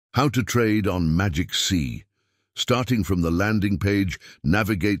How to trade on MagicSea. Starting from the landing page,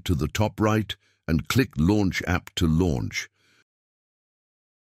 navigate to the top right and click Launch App to launch.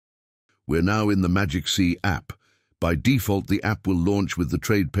 We're now in the MagicSea app. By default, the app will launch with the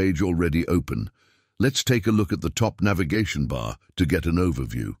trade page already open. Let's take a look at the top navigation bar to get an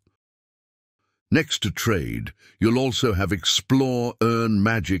overview. Next to Trade, you'll also have Explore, Earn,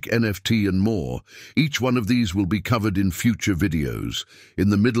 Magic, NFT and more. Each one of these will be covered in future videos. In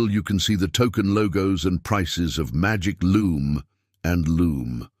the middle you can see the token logos and prices of Magic Loom and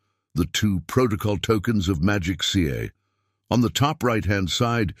Loom, the two protocol tokens of MagicSea. On the top right-hand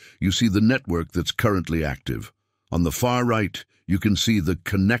side, you see the network that's currently active. On the far right, you can see the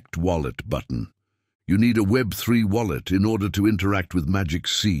Connect Wallet button. You need a Web3 wallet in order to interact with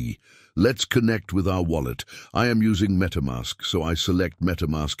MagicSea. Let's connect with our wallet. I am using MetaMask, so I select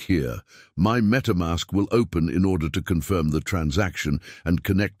MetaMask here. My MetaMask will open in order to confirm the transaction and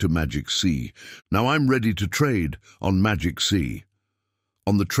connect to MagicSea. Now I'm ready to trade on MagicSea.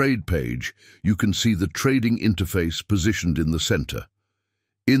 On the trade page, you can see the trading interface positioned in the center.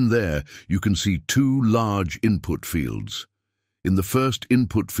 In there, you can see two large input fields. In the first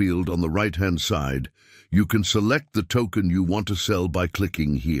input field on the right-hand side, you can select the token you want to sell by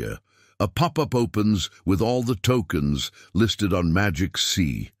clicking here. A pop-up opens with all the tokens listed on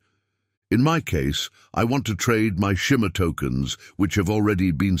MagicSea. In my case, I want to trade my Shimmer tokens, which have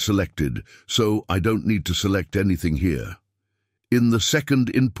already been selected, so I don't need to select anything here. In the second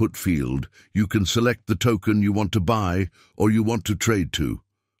input field, you can select the token you want to buy or you want to trade to.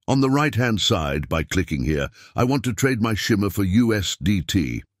 On the right-hand side, by clicking here, I want to trade my Shimmer for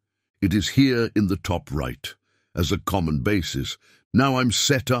USDT. It is here in the top right, as a common basis. Now I'm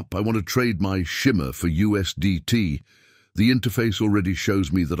set up, I want to trade my Shimmer for USDT. The interface already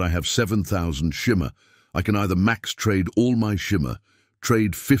shows me that I have 7,000 Shimmer. I can either max trade all my Shimmer,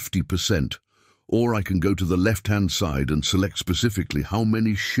 trade 50%, or I can go to the left-hand side and select specifically how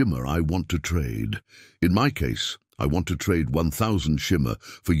many Shimmer I want to trade. In my case, I want to trade 1,000 Shimmer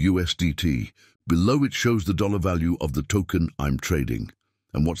for USDT. Below it shows the dollar value of the token I'm trading.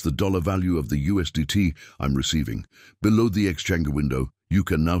 And what's the dollar value of the USDT I'm receiving? Below the exchange window, you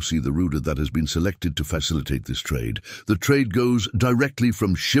can now see the router that has been selected to facilitate this trade. The trade goes directly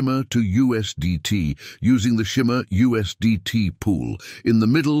from Shimmer to USDT using the Shimmer USDT pool. In the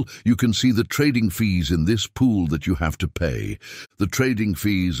middle, you can see the trading fees in this pool that you have to pay. The trading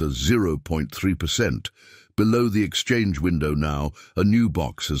fees are 0.3%. Below the exchange window now, a new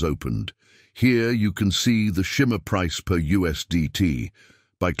box has opened. Here you can see the Shimmer price per USDT.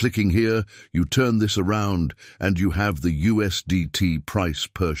 By clicking here, you turn this around and you have the USDT price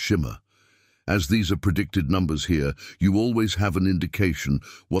per Shimmer. As these are predicted numbers here, you always have an indication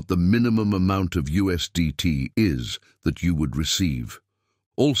what the minimum amount of USDT is that you would receive.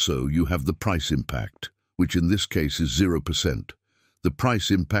 Also, you have the price impact, which in this case is 0%. The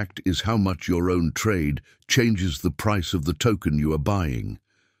price impact is how much your own trade changes the price of the token you are buying.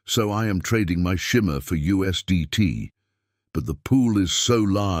 So I am trading my Shimmer for USDT. But the pool is so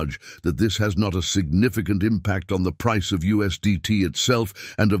large that this has not a significant impact on the price of USDT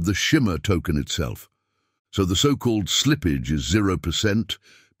itself and of the Shimmer token itself. So the so-called slippage is 0%.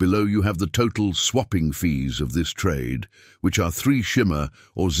 Below you have the total swapping fees of this trade, which are 3 Shimmer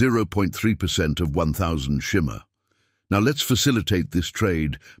or 0.3% of 1,000 Shimmer. Now let's facilitate this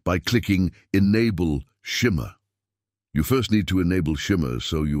trade by clicking Enable Shimmer. You first need to enable Shimmer,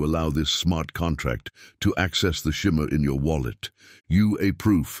 so you allow this smart contract to access the Shimmer in your wallet. You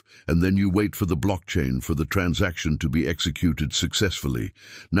approve, and then you wait for the blockchain for the transaction to be executed successfully.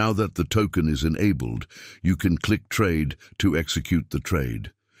 Now that the token is enabled, you can click Trade to execute the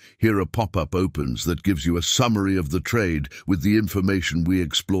trade. Here a pop-up opens that gives you a summary of the trade with the information we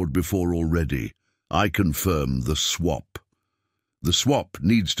explored before already. I confirm the swap. The swap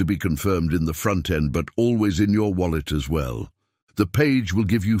needs to be confirmed in the front end, but always in your wallet as well. The page will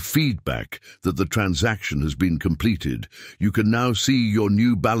give you feedback that the transaction has been completed. You can now see your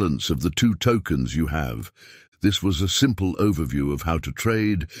new balance of the 2 tokens you have. This was a simple overview of how to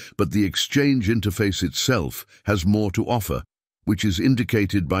trade, but the exchange interface itself has more to offer, which is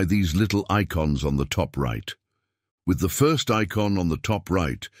indicated by these little icons on the top right. With the first icon on the top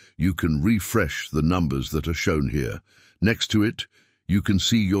right, you can refresh the numbers that are shown here. Next to it, you can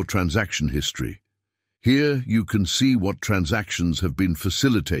see your transaction history. Here you can see what transactions have been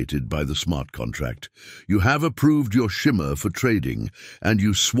facilitated by the smart contract. You have approved your Shimmer for trading, and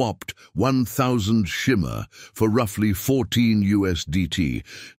you swapped 1,000 Shimmer for roughly 14 USDT.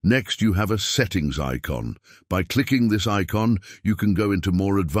 Next, you have a settings icon. By clicking this icon, you can go into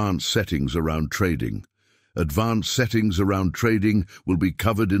more advanced settings around trading. Advanced settings around trading will be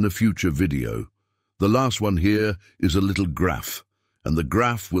covered in a future video. The last one here is a little graph, and the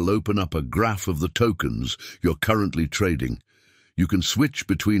graph will open up a graph of the tokens you're currently trading. You can switch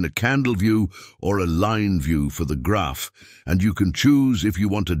between a candle view or a line view for the graph, and you can choose if you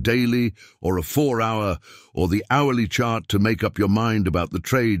want a daily or a 4-hour or the hourly chart to make up your mind about the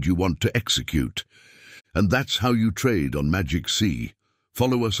trade you want to execute. And that's how you trade on MagicSea.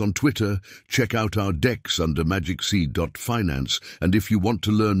 Follow us on Twitter, check out our DEX under MagicSea.finance, and if you want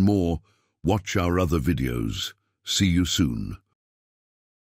to learn more, watch our other videos. See you soon.